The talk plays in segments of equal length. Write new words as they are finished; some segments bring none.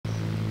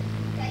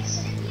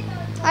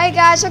Hi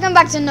guys, welcome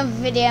back to another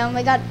video. And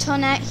we got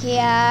Tuna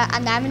here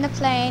and I'm in the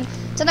plane.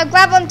 Tuna,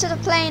 grab onto the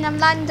plane, I'm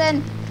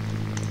landing.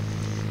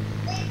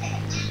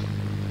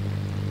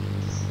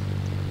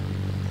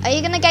 Are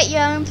you gonna get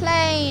your own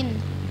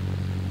plane?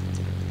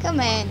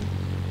 Come in.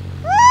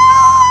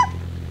 Ah!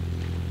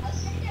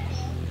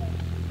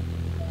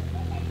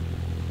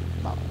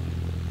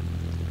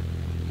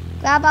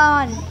 Grab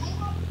on.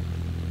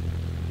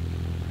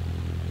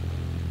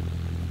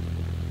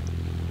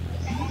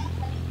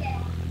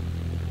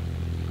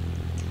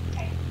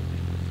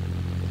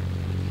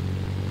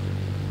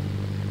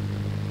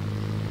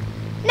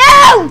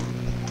 No!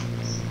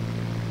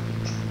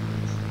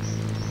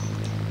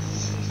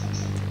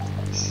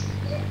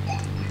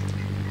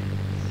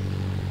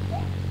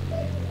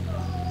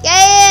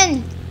 Get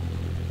in!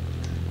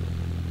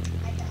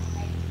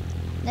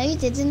 No, you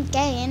didn't.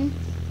 Get in.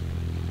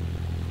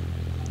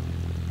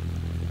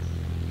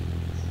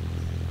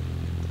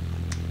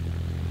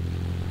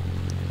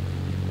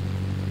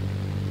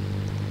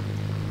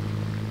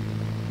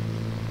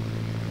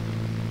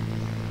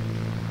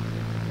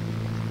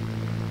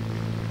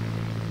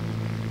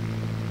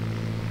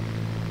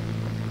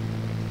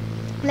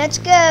 Let's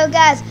go,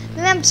 guys.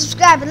 Remember to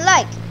subscribe and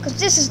like, because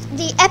this is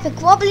the epic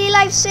Wobbly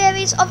Life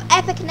series of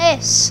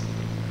epicness.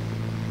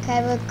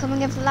 Okay, we're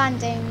coming in for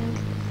landing.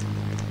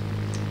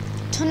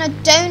 Tuna,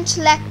 don't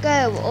let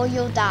go or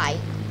you'll die.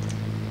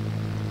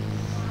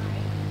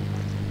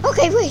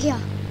 Okay, we're here.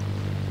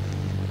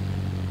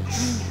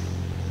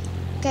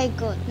 Okay,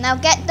 good. Now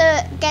get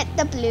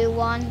the blue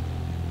one.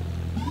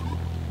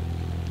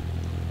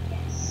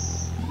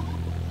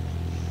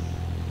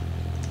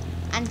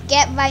 And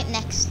get right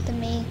next to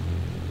me.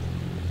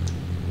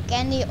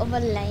 Get in the other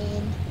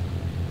lane.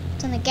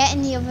 Trying to get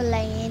in the other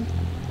lane.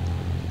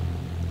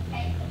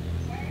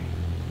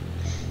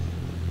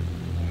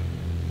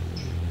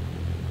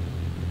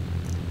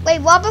 Wait,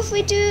 what if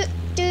we do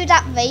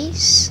that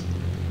race?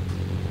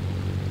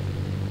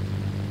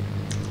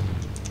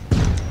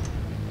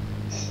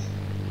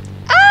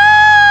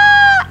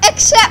 Ah!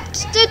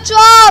 Accept the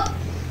job!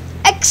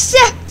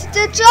 Accept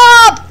the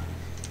job!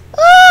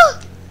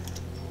 Oh!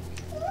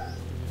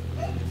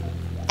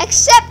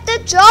 Accept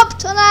the job,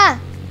 Tuna!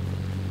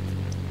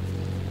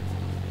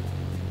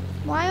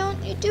 Why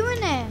aren't you doing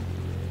it?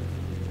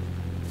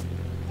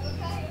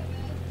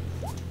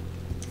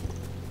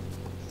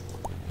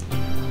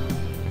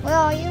 Where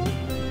are you?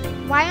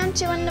 Why aren't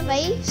you in the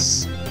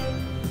race?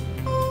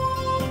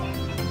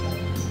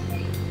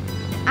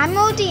 I'm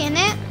already in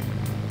it.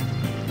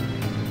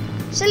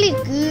 Silly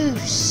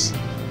goose.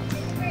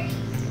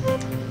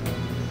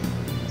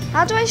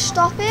 How do I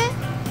stop it?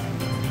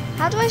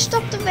 How do I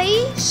stop the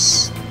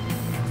race?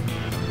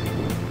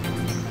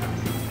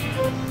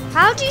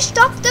 How do you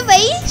stop the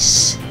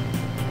race?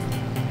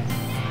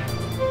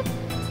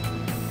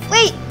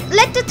 Wait,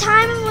 let the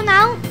timer run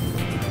out.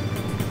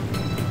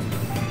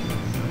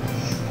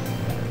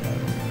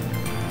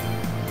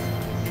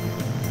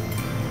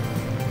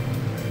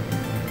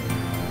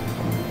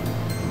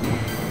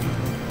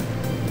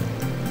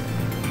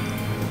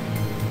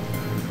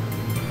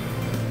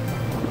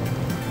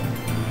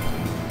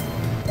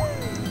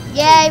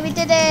 Yay, we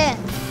did it.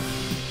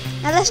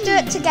 Now let's do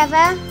it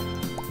together.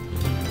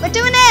 We're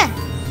doing it.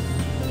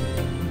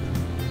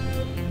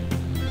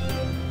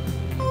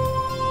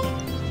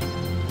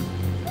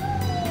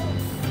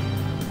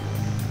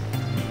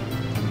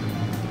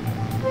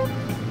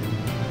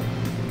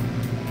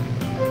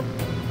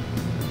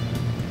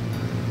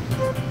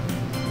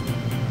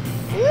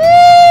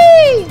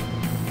 Whee!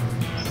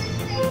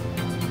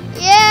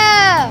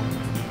 Yeah!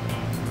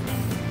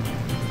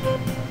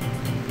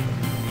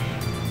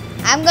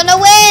 I'm gonna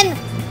win!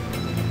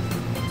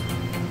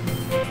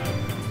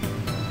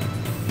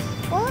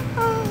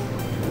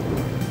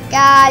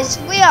 Guys,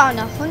 we are on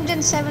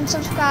 107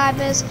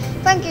 subscribers.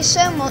 Thank you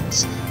so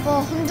much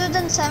for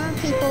 107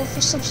 people for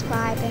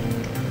subscribing.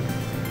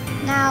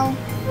 Now,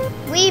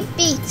 we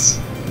beat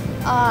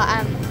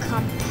our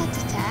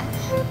competitor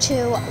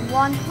to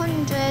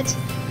 100.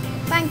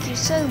 Thank you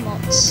so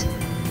much.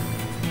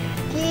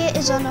 He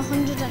is on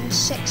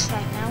 106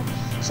 right now,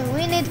 so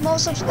we need more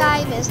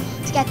subscribers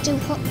to get to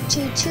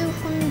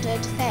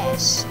 200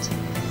 first.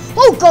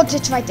 Oh God,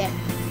 it's right there.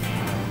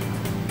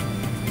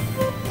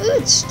 Ooh,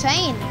 it's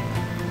train.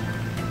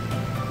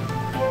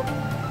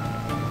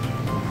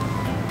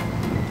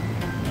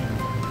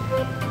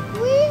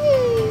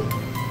 Whee!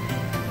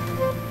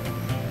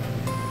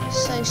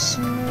 So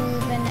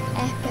smooth and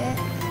epic.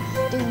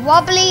 The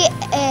Wobbly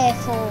Air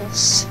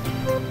Force.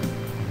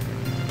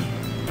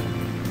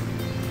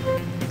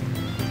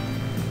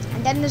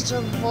 And then there's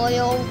the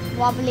Royal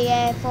Wobbly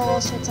Air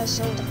Force, which has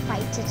all the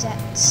fighter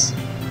jets.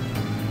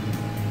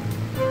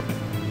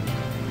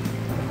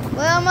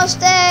 We're almost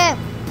there.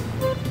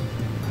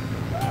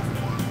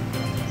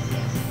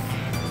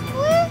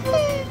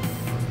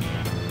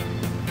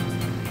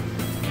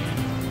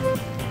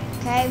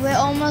 Okay, we're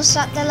almost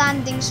at the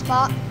landing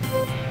spot.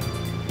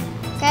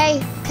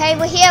 Okay,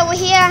 we're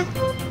here.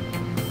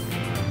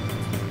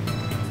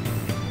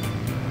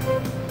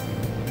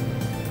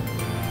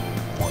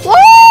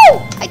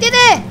 did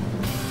it!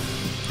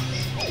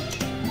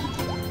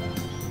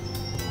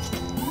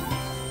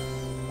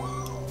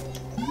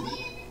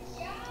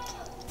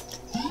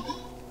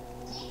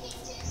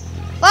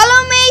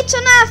 Follow me,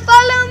 Tuna,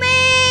 follow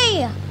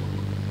me!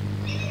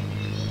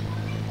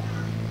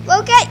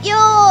 We'll get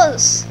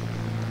yours!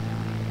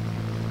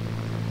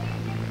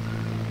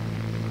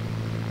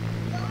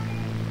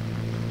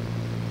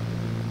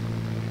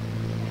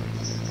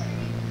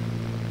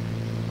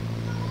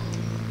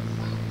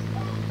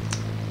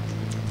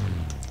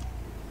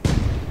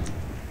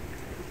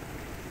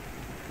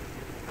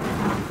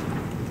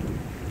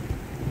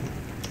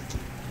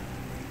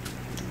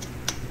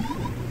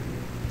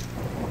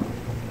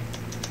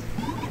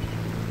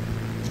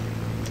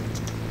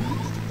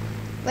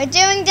 We're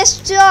doing this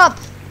job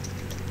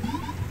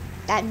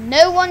that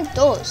no one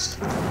does.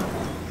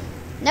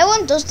 No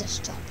one does this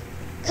job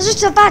because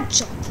it's a bad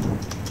job.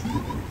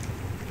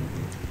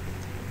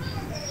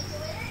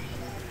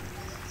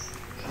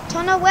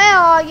 Tuna, where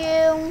are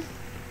you?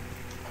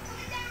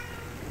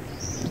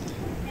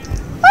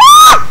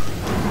 Ah!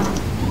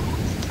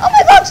 Oh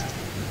my god!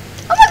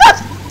 Oh my god!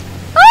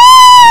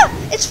 Ah!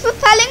 It's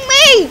propelling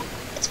me!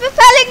 It's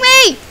propelling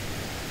me!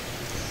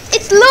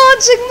 It's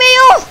launching me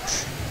up!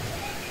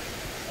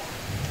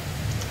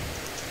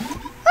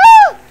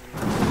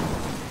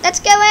 Let's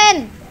go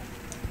in.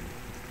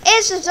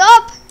 Here's the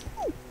top.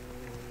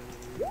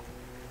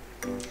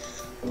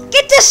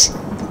 Get this.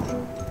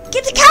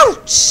 Get the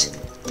couch.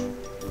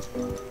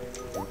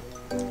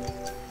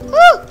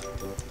 Oh,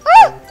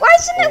 oh! Why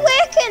isn't it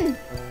working?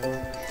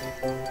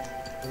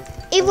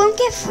 It won't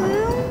get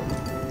through.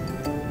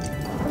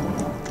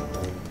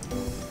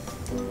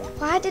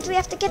 Why did we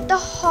have to get the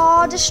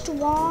hardest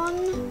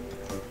one?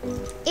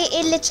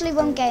 It literally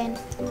won't get in.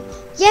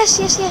 Yes,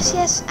 yes, yes,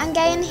 yes. I'm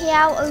getting here.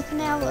 I'll open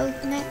it. I'll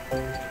open it.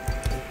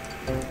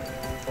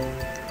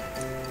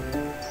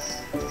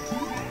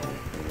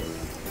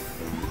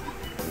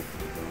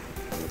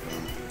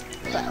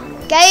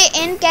 Get it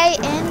in. Get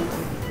it in.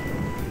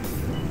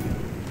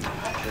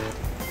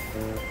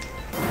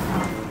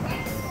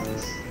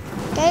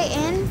 Get it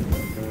in.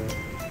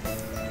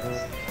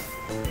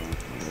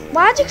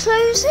 Why'd you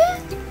close it?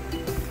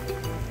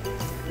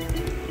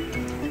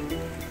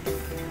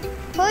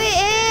 Put it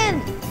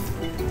in.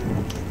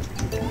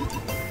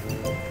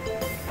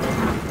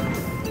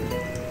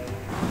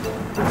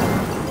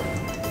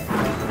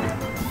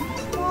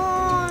 Come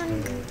on.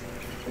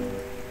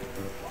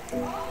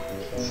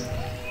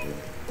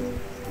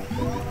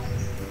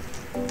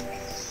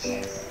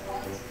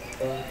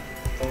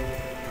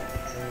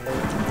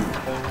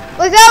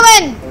 We're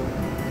going.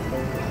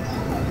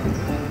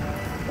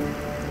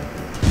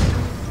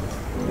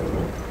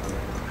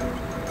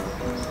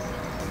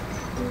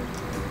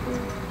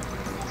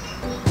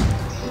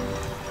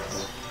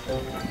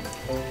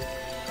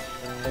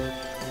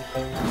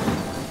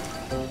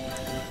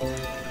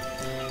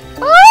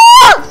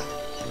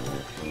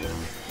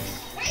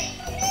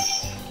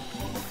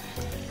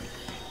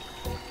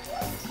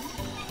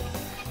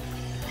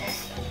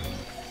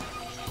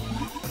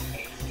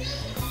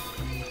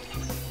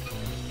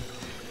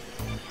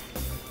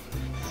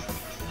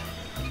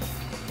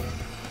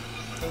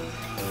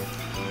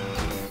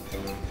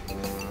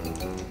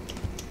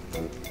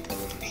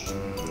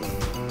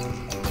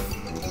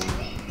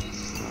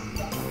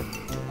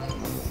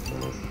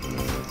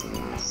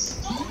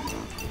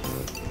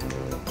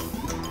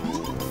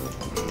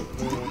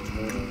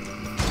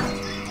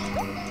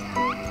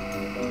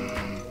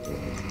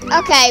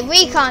 Okay,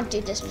 we can't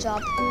do this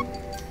job.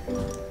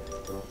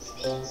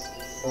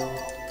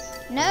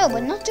 No,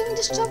 we're not doing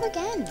this job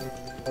again.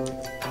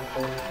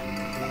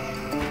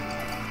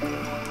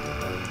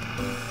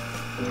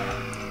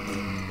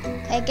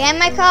 Okay, get in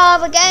my car.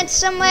 We're going to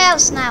somewhere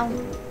else now.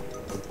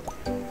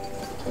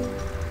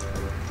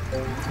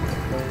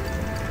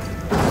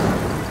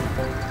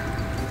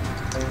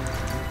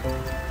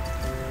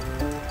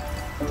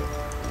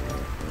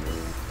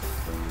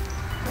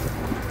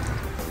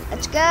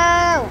 Let's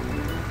go.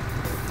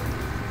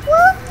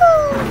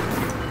 Woohoo!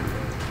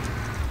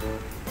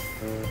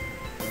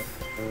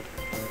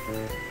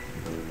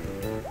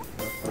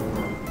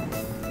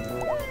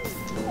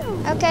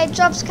 Okay,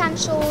 job's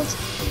cancelled.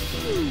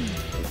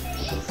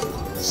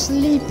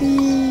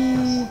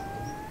 Sleepy.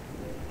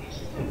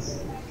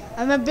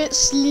 I'm a bit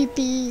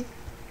sleepy.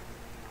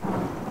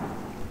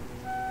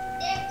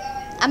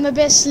 I'm a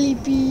bit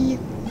sleepy.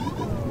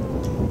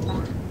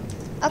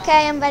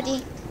 Okay, I'm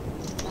ready.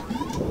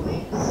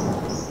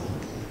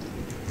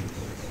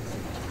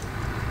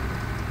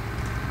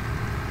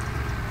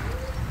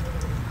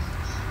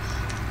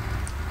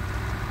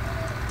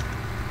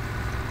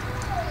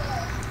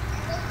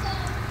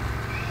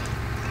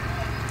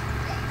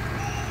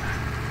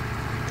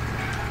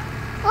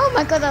 Oh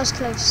my god, that was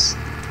close.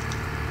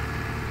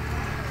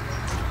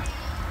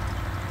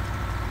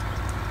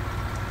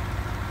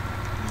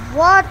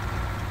 What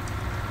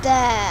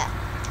the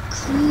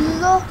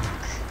clock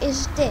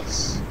is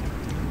this?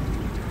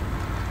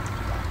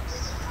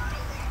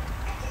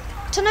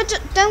 Tuna,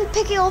 don't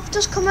pick it up,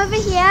 just come over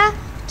here.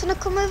 Tuna,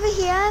 come over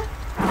here.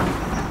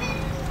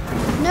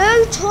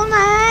 No,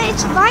 Tunner,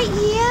 it's right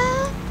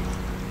here.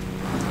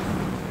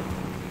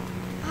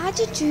 How'd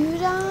you do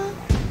that?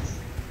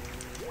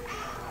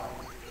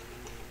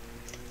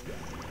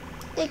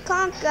 They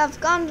can't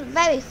have gone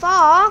very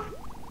far.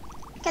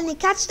 Can you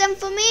catch them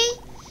for me?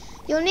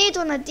 You'll need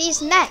one of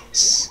these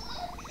nets.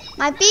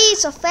 My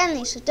bees are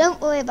friendly, so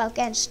don't worry about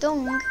getting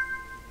stung.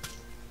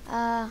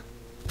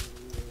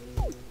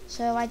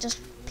 So I just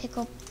pick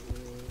up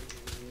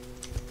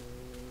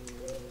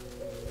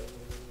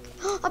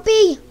a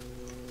bee.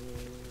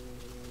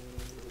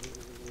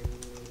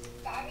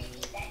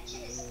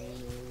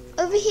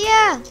 Over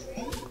here.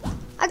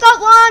 I got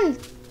one.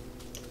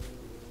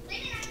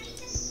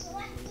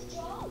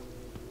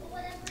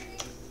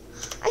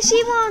 I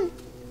see one.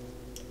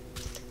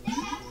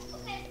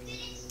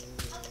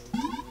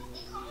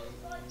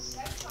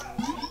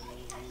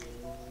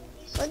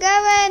 We're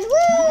going.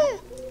 Woo!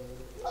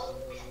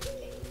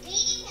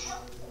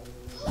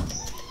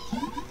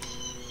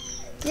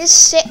 There's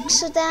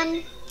 6 of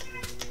them.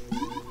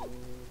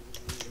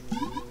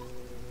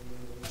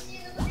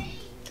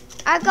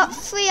 I got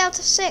 3 out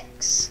of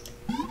 6.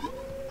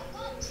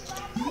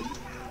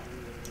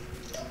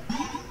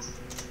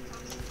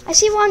 I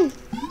see one.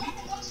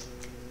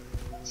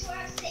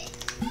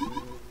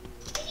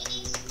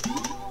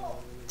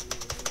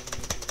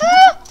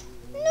 Ah!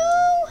 No!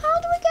 How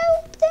do I go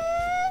up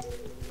there?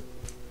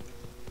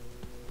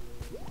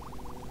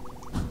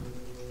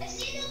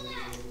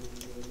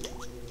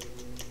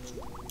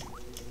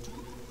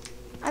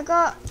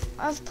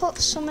 I've put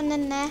some in the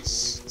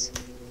nest.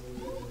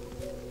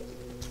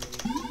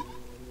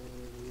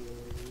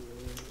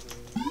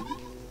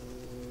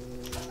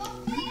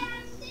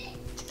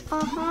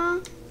 Uh-huh.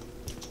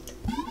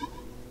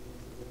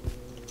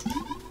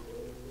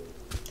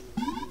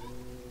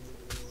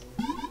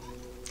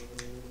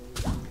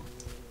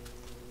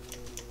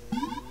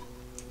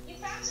 You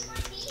found some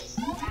more bees.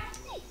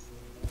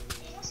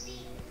 They must be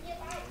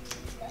nearby.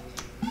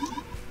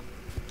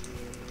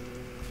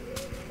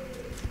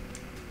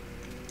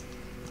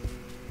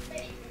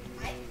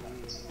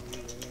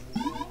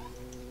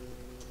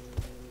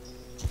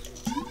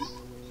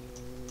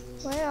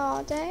 Where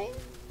are they?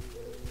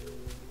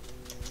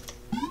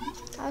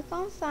 I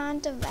can't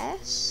find the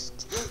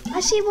rest. I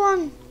see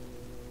one.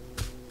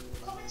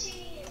 Coming to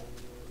you.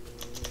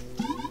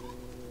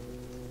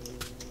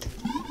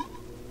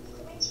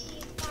 Coming to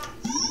you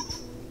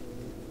fast.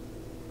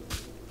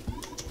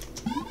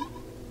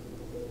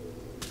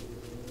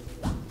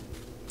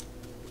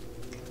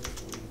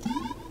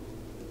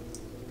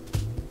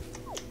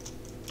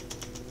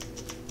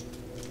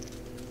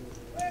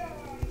 Where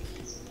are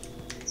these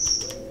bees?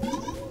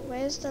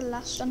 Where's the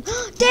last one?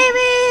 There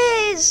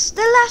is!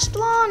 The last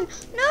one!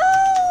 No!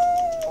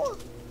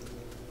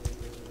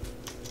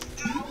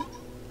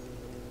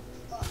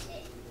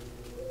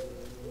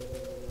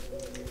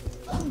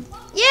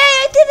 Yeah,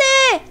 I did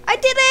it! I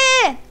did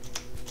it!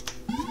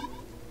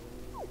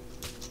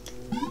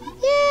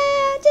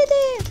 Yeah, I did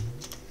it!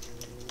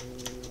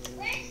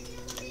 Where's the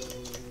other bee?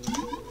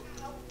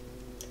 Ow.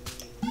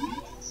 I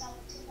hit myself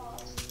too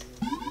hard.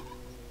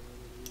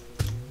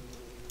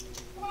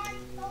 Come on,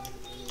 follow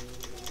me.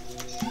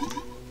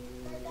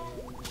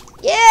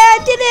 Yeah, I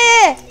did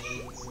it!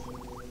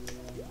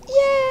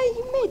 Yeah,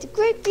 you made a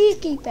great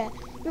beekeeper.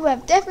 You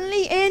have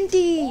definitely earned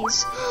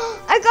these.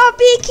 I got a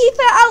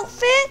beekeeper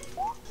outfit.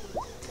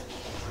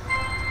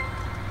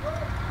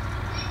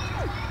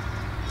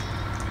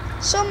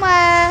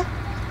 Somewhere.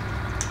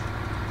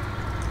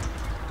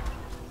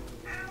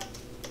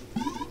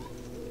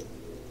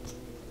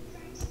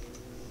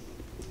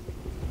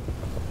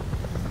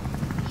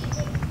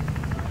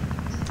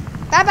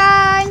 Bye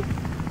bye.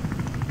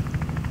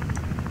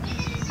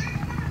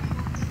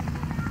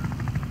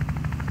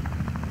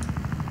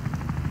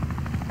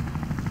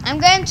 I'm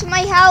going to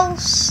my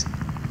house.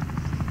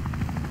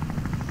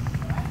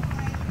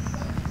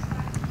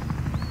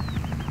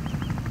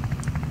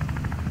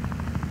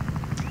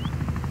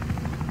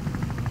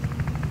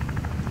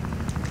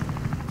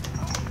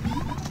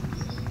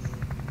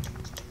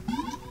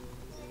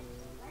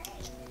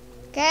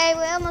 Okay,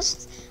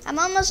 I'm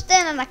almost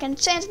done and I can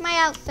change my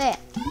outfit.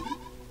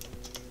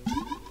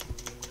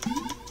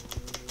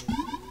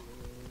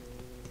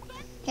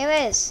 Here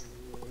it is.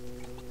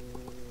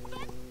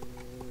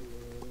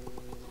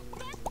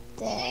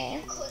 There.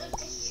 You could have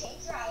just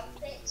changed your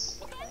outfits.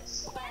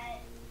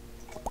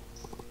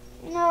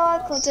 No, I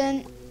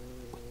couldn't.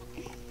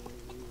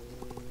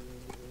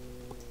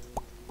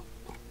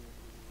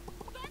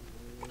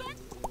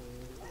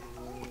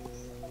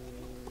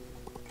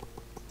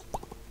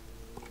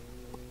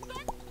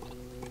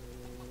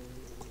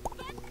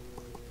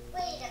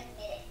 Wait a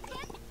minute.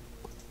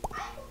 I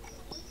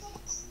completed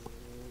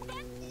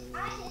it. Did I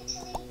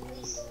literally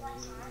waste all my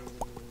time?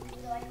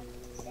 Do I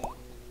complete it?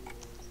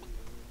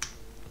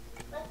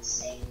 Let's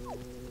see.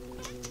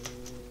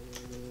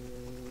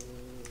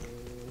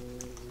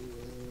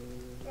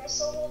 There are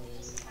so many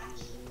bees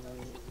attached.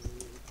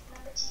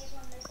 Remember to use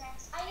one of those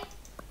nets. I have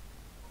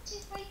 2,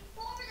 3,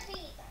 4 of the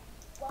bees.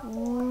 One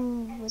more.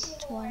 Ooh, And which 2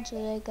 more. ones are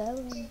they Two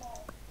going? more.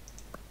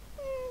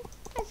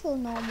 feel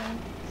normal.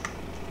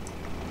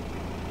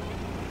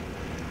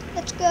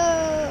 Let's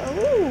go.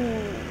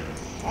 Ooh,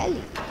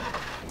 heli.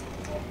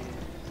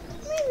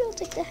 Maybe we'll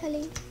take the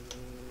heli.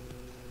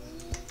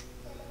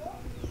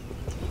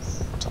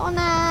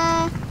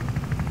 Donna,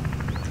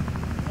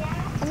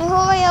 can you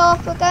hurry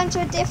up? We're going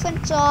to a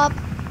different job.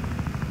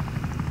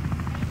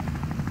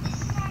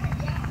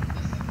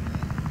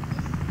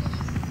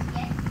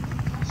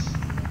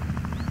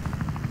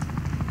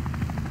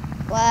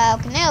 Well,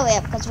 can you hurry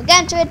up because we're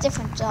going to a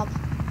different job.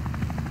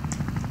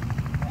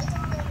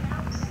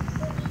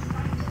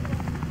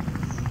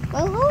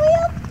 Well, hurry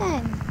up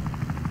then.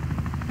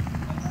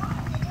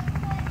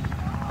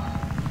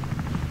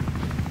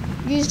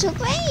 Use the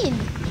plane.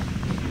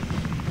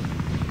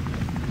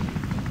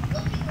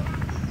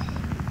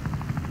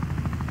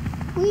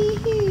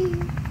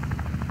 Wee-hoo.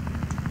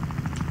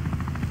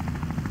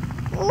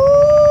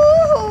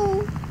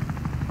 Ooh.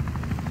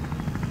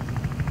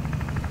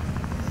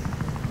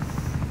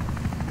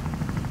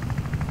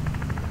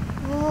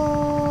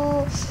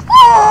 Oh.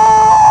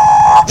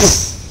 Oh.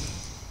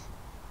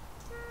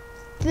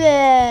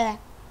 Bleh.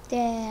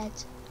 Dead.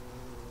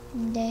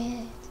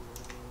 Dead.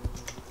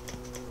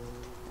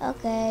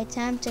 Okay,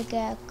 time to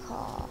get a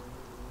car.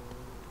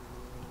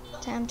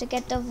 Time to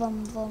get the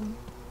vroom vroom.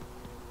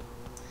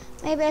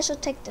 Maybe I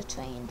should take the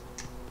train.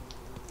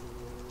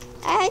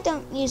 I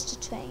don't use the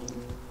train.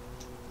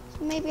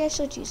 So maybe I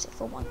should use it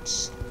for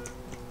once.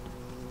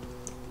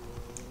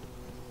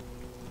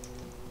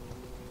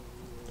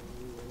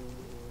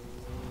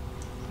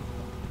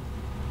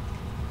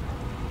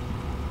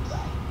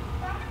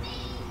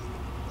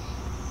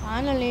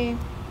 Finally.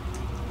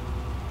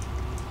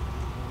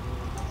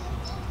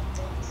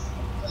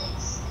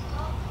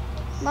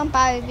 Come on,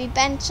 Barry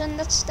Benson,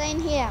 let's stay in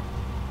here.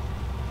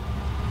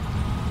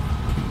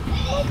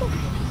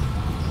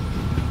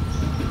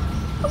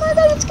 Oh my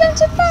god, it's going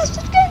so fast,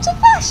 it's going so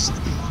fast!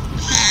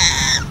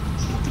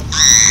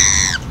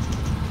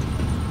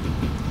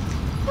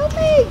 Help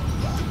me!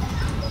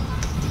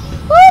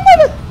 Oh my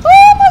god,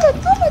 oh my god,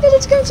 oh my god,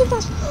 it's going so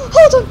fast!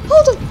 Hold on,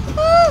 hold on!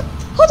 Ah,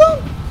 hold on!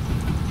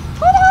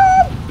 Hold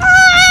on!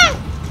 Ah!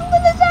 I'm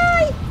gonna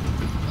die!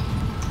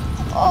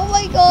 Oh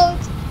my god!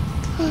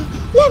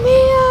 Let me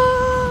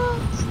out!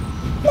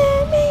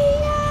 Let me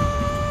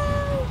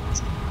out!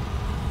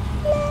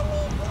 Let me...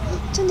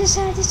 It's on this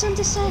side, it's on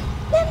this side!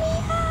 Let me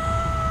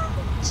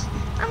out!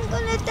 I'm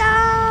gonna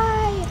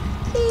die!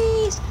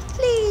 Please,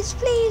 please,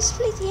 please,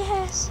 please,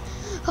 yes!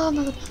 Oh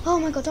my god, oh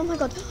my god, oh my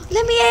god!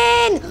 Let me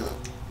in!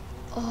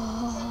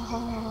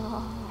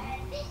 Oh...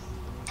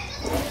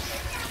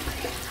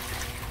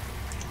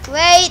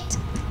 Great!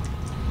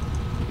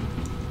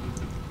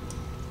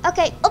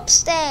 Okay,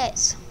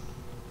 upstairs!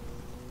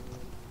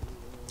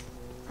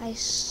 I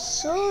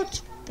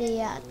should be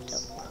at the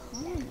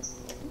carnival.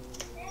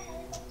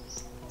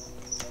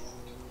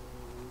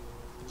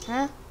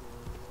 Huh?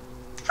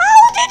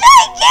 How did I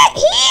get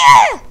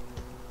here?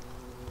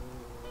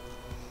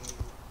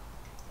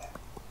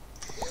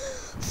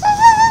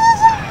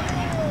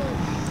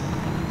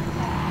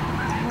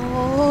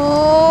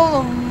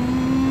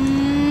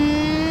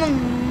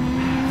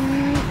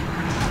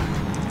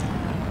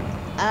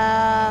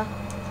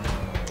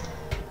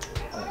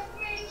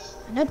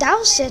 No, that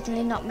was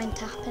certainly not meant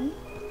to happen.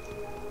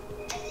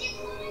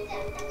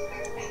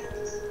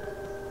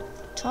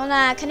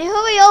 Tona, can you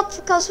hurry up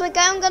because we're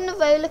going on the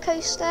roller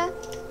coaster?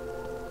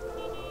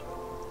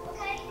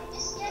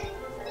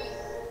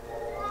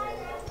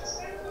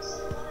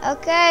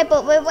 Okay,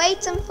 but we're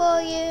waiting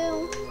for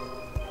you.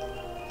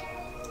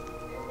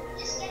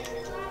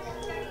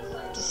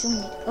 Just give me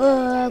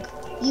a hug.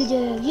 You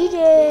do, you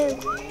do.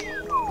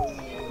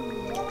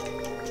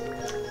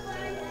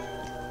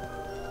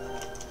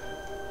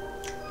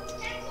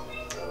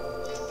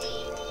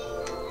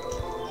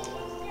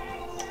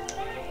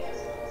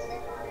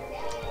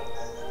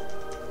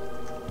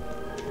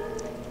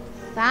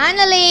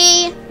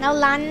 Finally! Now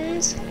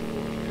land.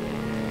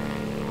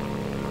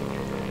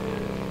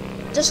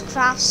 Just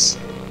cross.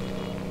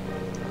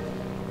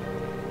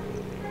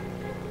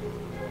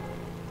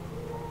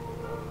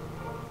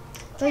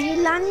 But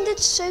you landed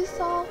so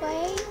far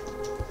away.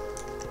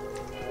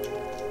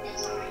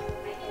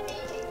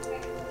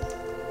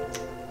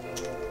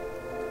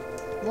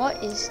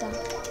 What is that?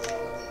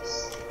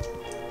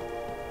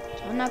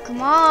 Oh no,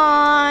 come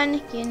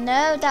on. You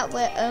know that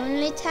we're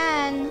only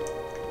 10.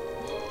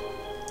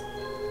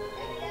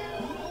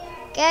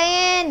 Get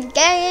in!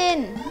 Get in!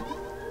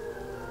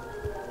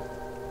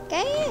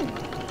 Get in!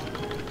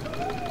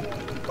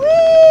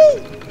 Whee!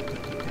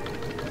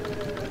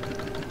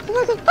 Oh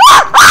my god!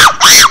 Ah! Ah!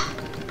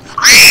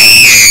 Ah!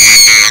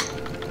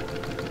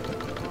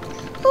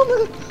 Oh my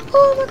god!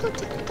 Oh my god!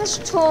 That's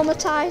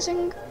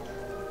traumatizing.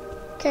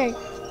 Okay,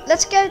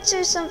 let's go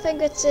to something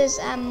that is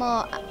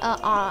more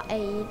our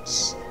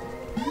age.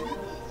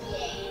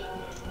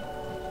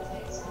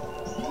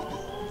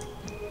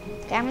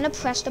 Okay, I'm gonna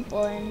press the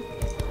button.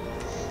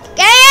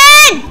 Get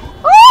in!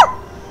 Oh!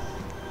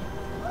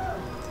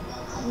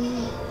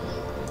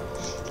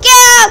 Get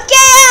out!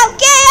 Get out!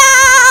 Get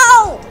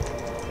out!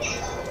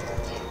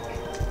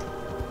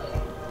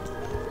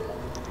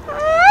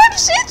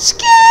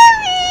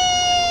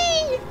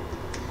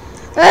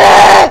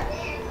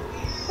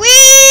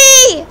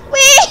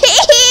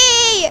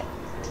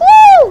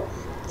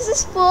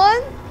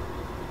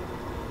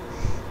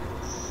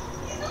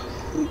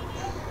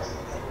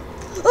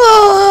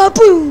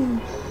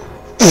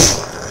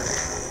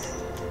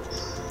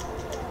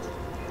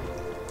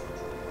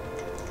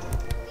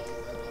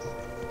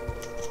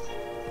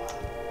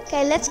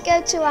 Okay, let's go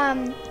to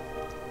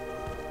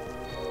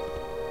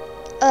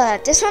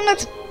this one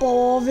looks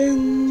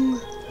boring.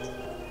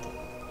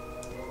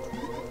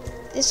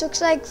 This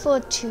looks like for a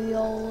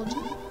 2-year-old.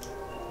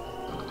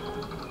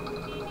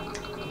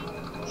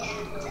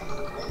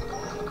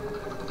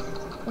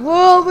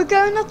 Whoa, we're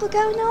going up, we're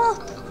going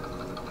up.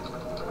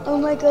 Oh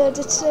my god,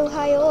 it's so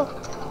high up.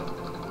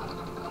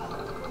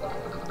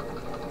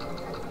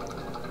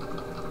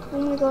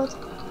 Oh my god.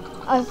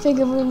 I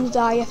think I'm gonna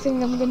die. I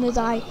think I'm gonna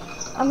die.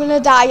 I'm gonna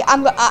die.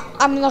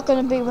 I'm not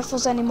gonna be with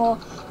us anymore.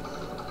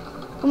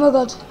 Oh my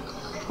god.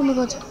 Oh my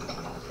god.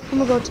 Oh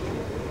my god.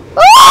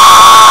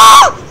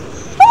 Ah!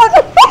 Oh my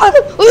god. Oh my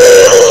god.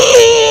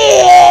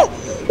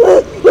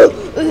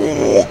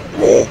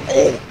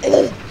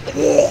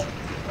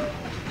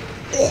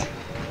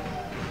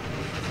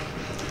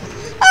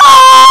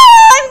 Ah,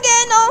 I'm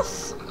getting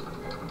off.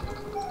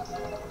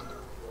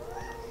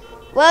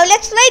 Well,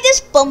 let's play this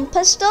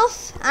bumper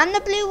stuff and the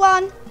blue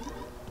one.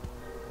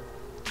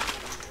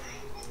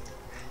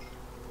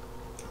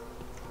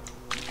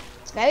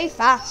 It's very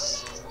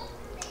fast.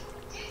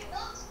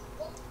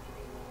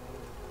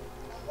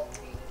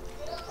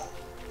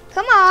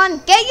 Come on,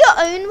 get your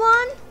own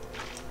one.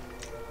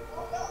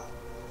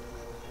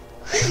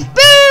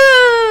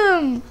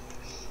 Boom!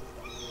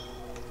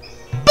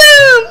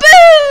 Boom!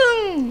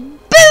 Boom!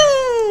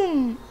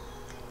 Boom!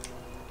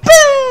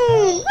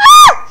 Boom!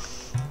 Ah!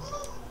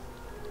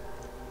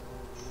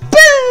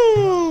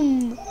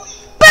 Boom!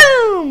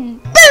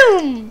 Boom!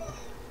 Boom!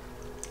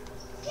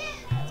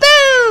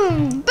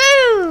 Boom!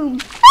 Boom!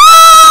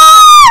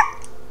 Ah!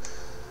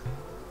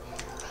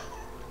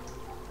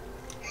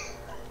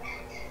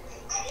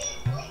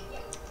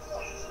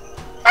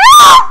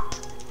 Ah!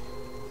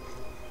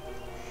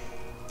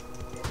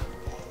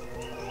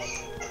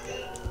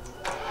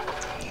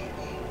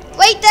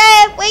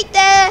 Wait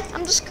there,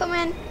 I'm just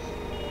coming.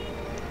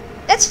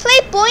 Let's play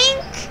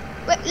Boink.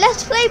 Wait,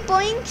 let's play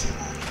Boink.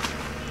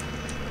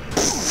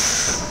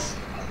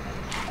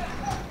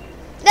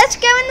 Let's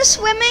go in the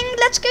swimming.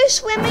 Let's go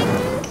swimming.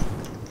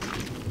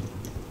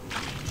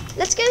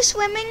 Let's go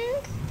swimming.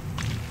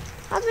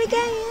 How do we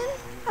get in?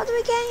 How do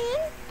we get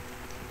in?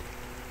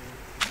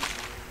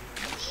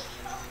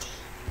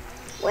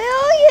 Where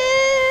are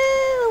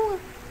you?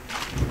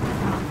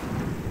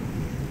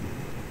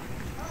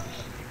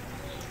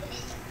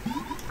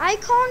 I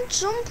can't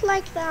jump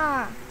like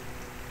that.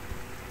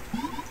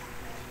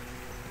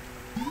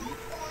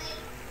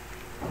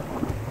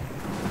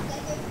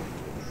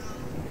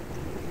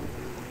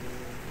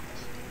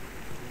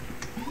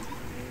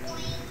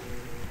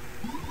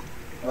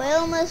 We're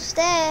almost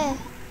there.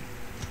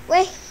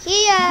 We're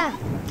here.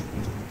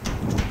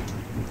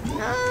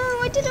 No,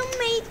 I didn't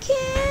make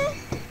it.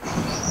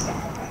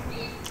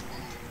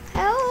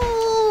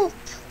 Help.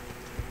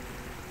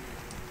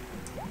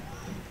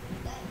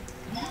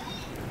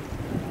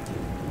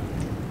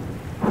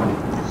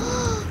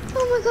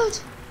 Oh my god.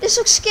 This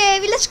looks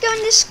scary. Let's go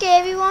in the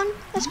scary one.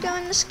 Let's go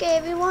in the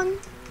scary one.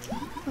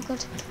 Oh my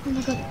god. Oh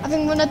my god. I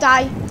think I'm gonna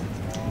die.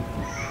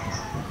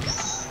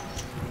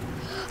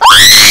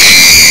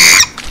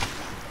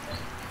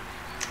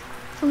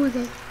 Oh my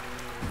god.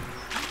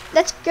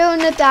 Let's go on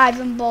the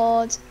diving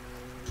board.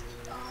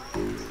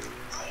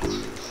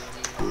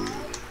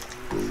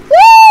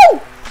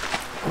 Woo!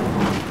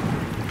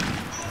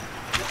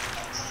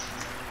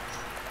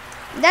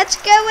 Let's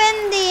go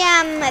in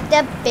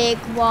the big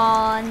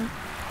one.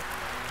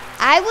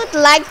 I would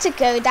like to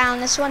go down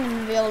this one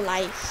in real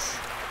life.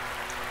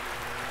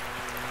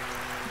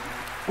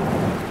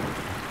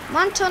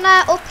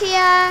 Montana, up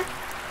here.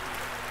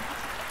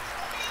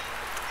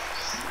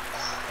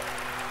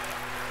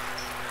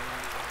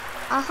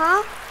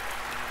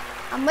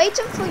 I'm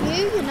waiting for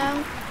you, you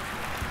know.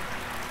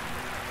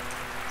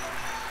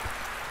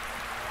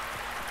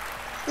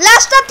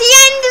 Last at the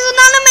end is an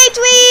anime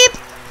dweeb.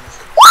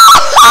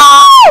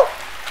 Woohoo!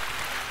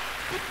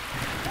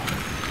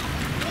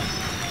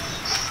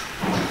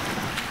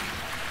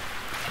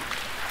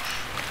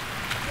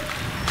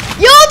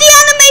 You're the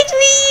anime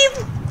dweeb.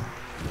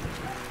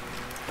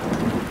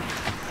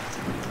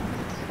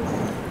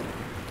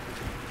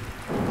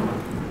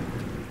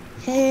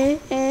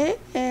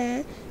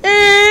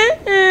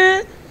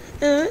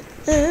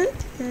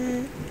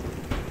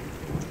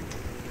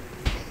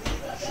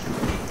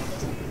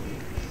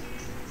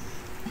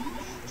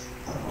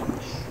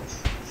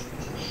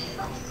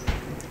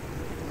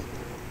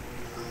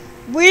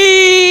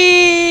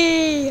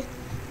 Wee!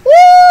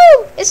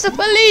 Woo! It's the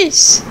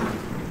police!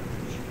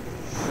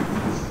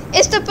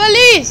 It's the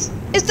police!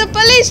 It's the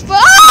police!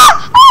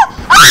 Ah!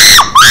 Ah!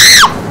 Ah!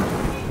 Ah!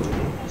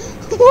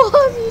 What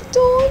have you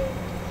done?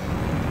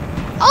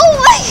 Oh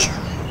my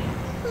god!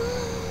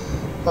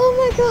 Oh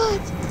my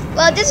god!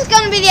 Well, this is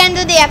gonna be the end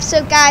of the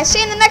episode, guys. See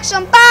you in the next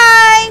one.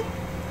 Bye!